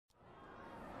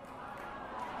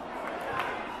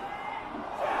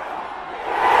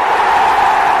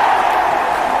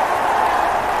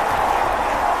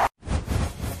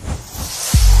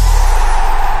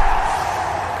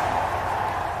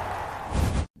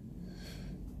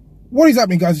What is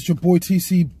happening, guys? It's your boy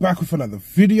TC back with another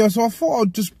video. So I thought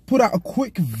I'd just put out a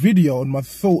quick video on my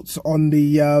thoughts on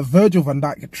the Virgil van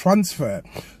Dijk transfer.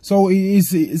 So it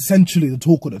is essentially the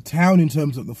talk of the town in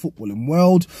terms of the footballing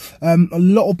world. A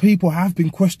lot of people have been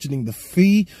questioning the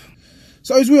fee.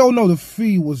 So as we all know, the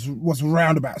fee was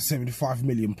around about £75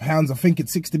 million. I think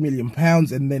it's £60 million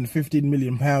and then £15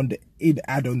 million in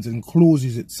add-ons and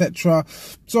clauses, etc.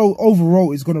 So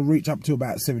overall, it's going to reach up to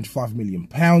about £75 million.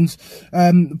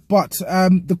 But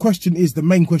the question is, the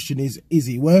main question is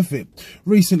he worth it?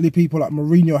 Recently, people like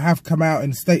Mourinho have come out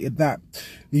and stated that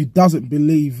he doesn't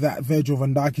believe that Virgil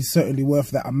van Dijk is certainly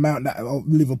worth that amount that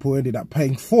Liverpool ended up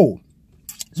paying for.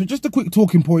 So just a quick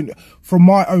talking point from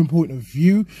my own point of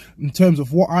view in terms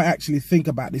of what I actually think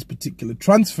about this particular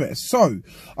transfer. So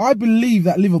I believe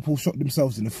that Liverpool shot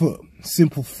themselves in the foot.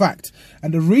 Simple fact.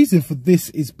 And the reason for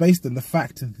this is based on the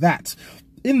fact that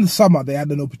in the summer, they had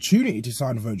an opportunity to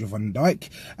sign Virgil van Dijk,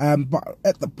 but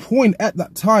at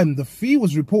that time, the fee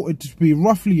was reported to be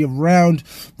roughly around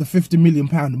the £50 million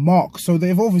mark. So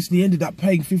they've obviously ended up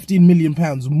paying £15 million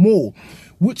more,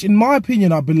 which in my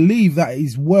opinion, I believe that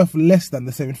is worth less than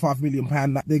the £75 million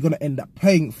that they're going to end up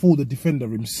paying for the defender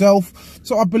himself.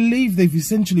 So I believe they've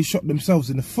essentially shot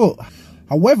themselves in the foot.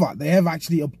 However, they have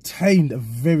actually obtained a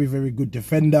very, very good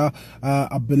defender.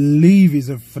 I believe he's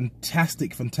a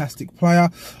fantastic player.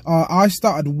 I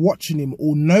started watching him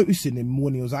or noticing him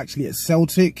when he was actually at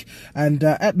Celtic. And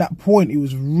at that point, he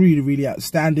was really, really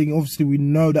outstanding. Obviously, we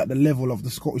know that the level of the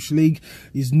Scottish League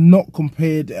is not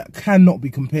compared, cannot be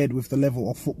compared with the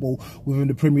level of football within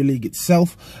the Premier League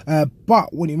itself.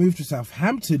 But when he moved to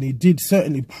Southampton, he did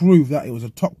certainly prove that he was a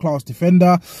top-class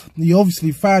defender. He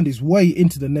obviously found his way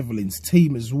into the Netherlands team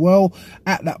as well.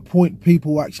 At that point,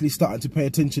 people were actually starting to pay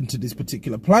attention to this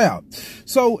particular player.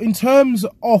 So in terms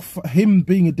of him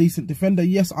being a decent defender,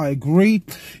 yes, I agree.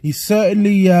 He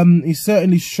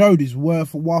certainly showed his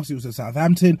worth whilst he was at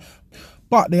Southampton.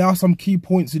 But there are some key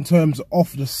points in terms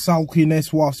of the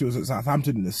sulkiness whilst he was at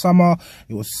Southampton in the summer.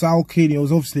 He was sulking. He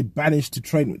was obviously banished to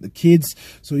train with the kids.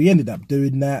 So he ended up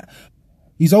doing that.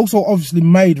 He's also obviously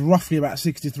made roughly about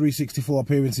 63, 64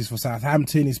 appearances for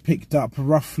Southampton. He's picked up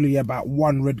roughly about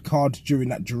 1 red card during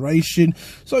that duration.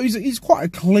 So he's quite a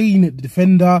clean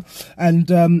defender, and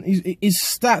his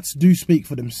stats do speak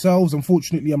for themselves.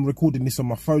 Unfortunately, I'm recording this on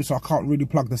my phone, so I can't really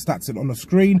plug the stats in on the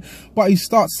screen. But his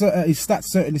stats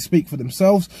certainly speak for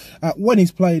themselves. When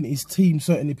he's playing, his team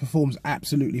certainly performs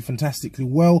absolutely fantastically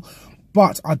well.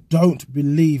 But I don't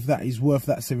believe that he's worth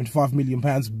that £75 million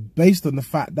based on the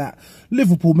fact that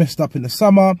Liverpool messed up in the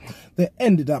summer. They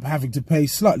ended up having to pay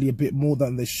slightly a bit more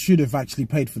than they should have actually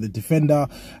paid for the defender.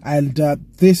 And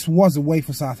this was a way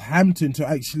for Southampton to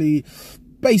actually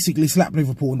basically slap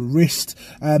Liverpool on the wrist.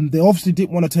 They obviously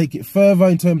didn't want to take it further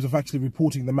in terms of actually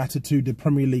reporting the matter to the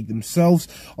Premier League themselves.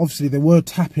 Obviously, they were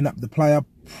tapping up the player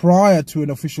prior to an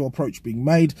official approach being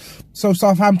made. So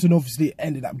Southampton obviously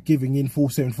ended up giving in for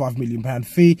 £75 million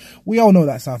fee. We all know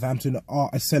that Southampton are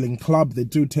a selling club. They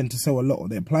do tend to sell a lot of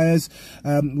their players.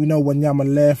 We know when Yama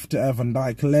left, Van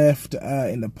Dijk left.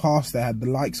 In the past, they had the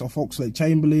likes of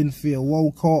Oxlade-Chamberlain, Theo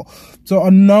Walcott. So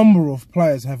a number of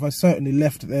players have certainly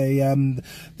left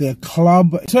their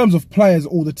club. In terms of players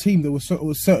or the team, they were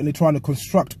certainly trying to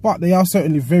construct, but they are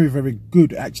certainly very, very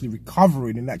good at actually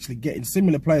recovering and actually getting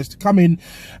similar players to come in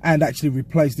and actually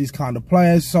replace these kind of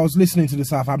players. So I was listening to the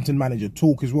Southampton manager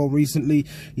talk as well recently.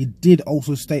 He did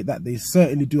also state that they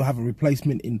certainly do have a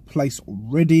replacement in place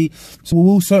already. So we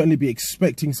will certainly be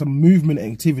expecting some movement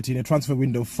and activity in the transfer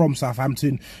window from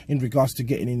Southampton in regards to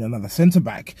getting in another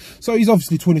centre-back. So he's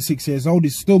obviously 26 years old.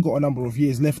 He's still got a number of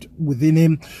years left within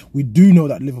him. We do know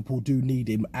that Liverpool do need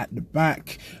him at the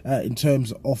back in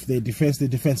terms of their defence. Their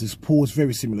defence is poor. It's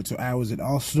very similar to ours at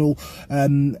Arsenal.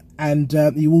 And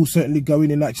he will certainly go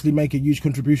in and actually make a huge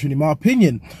contribution, in my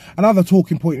opinion. Another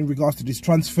talking point in regards to this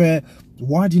transfer: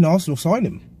 why didn't Arsenal sign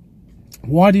him?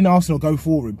 Why didn't Arsenal go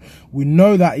for him? We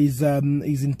know that his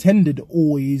intended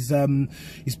or his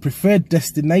preferred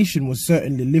destination was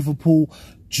certainly Liverpool,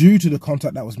 due to the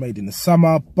contact that was made in the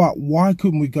summer. But why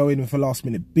couldn't we go in with a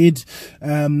last-minute bid?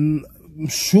 I'm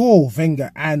sure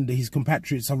Wenger and his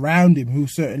compatriots around him, who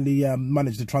certainly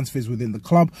managed the transfers within the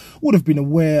club, would have been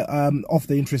aware of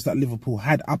the interest that Liverpool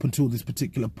had up until this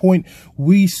particular point.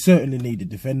 We certainly need a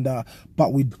defender,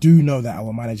 but we do know that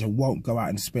our manager won't go out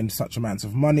and spend such amounts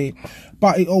of money.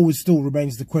 But it always still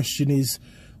remains, the question is,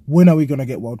 when are we going to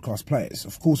get world-class players?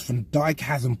 Of course, Van Dijk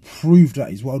hasn't proved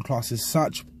that he's world-class as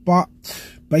such, but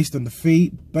based on the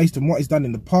fee, based on what he's done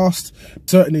in the past,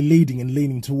 certainly leading and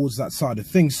leaning towards that side of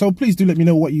things. So please do let me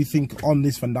know what you think on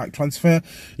this Van Dijk transfer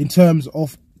in terms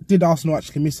of Did Arsenal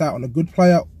actually miss out on a good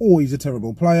player, or he's a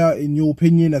terrible player, in your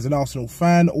opinion, as an Arsenal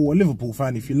fan, or a Liverpool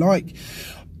fan, if you like?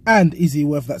 And is he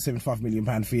worth that £75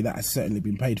 million fee that has certainly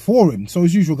been paid for him? So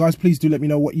as usual, guys, please do let me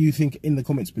know what you think in the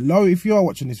comments below. If you are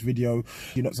watching this video,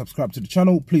 do not subscribe to the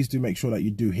channel, please do make sure that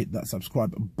you do hit that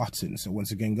subscribe button. So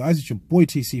once again, guys, it's your boy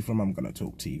TC from I'm Gonna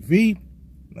Talk TV,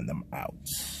 and I'm out.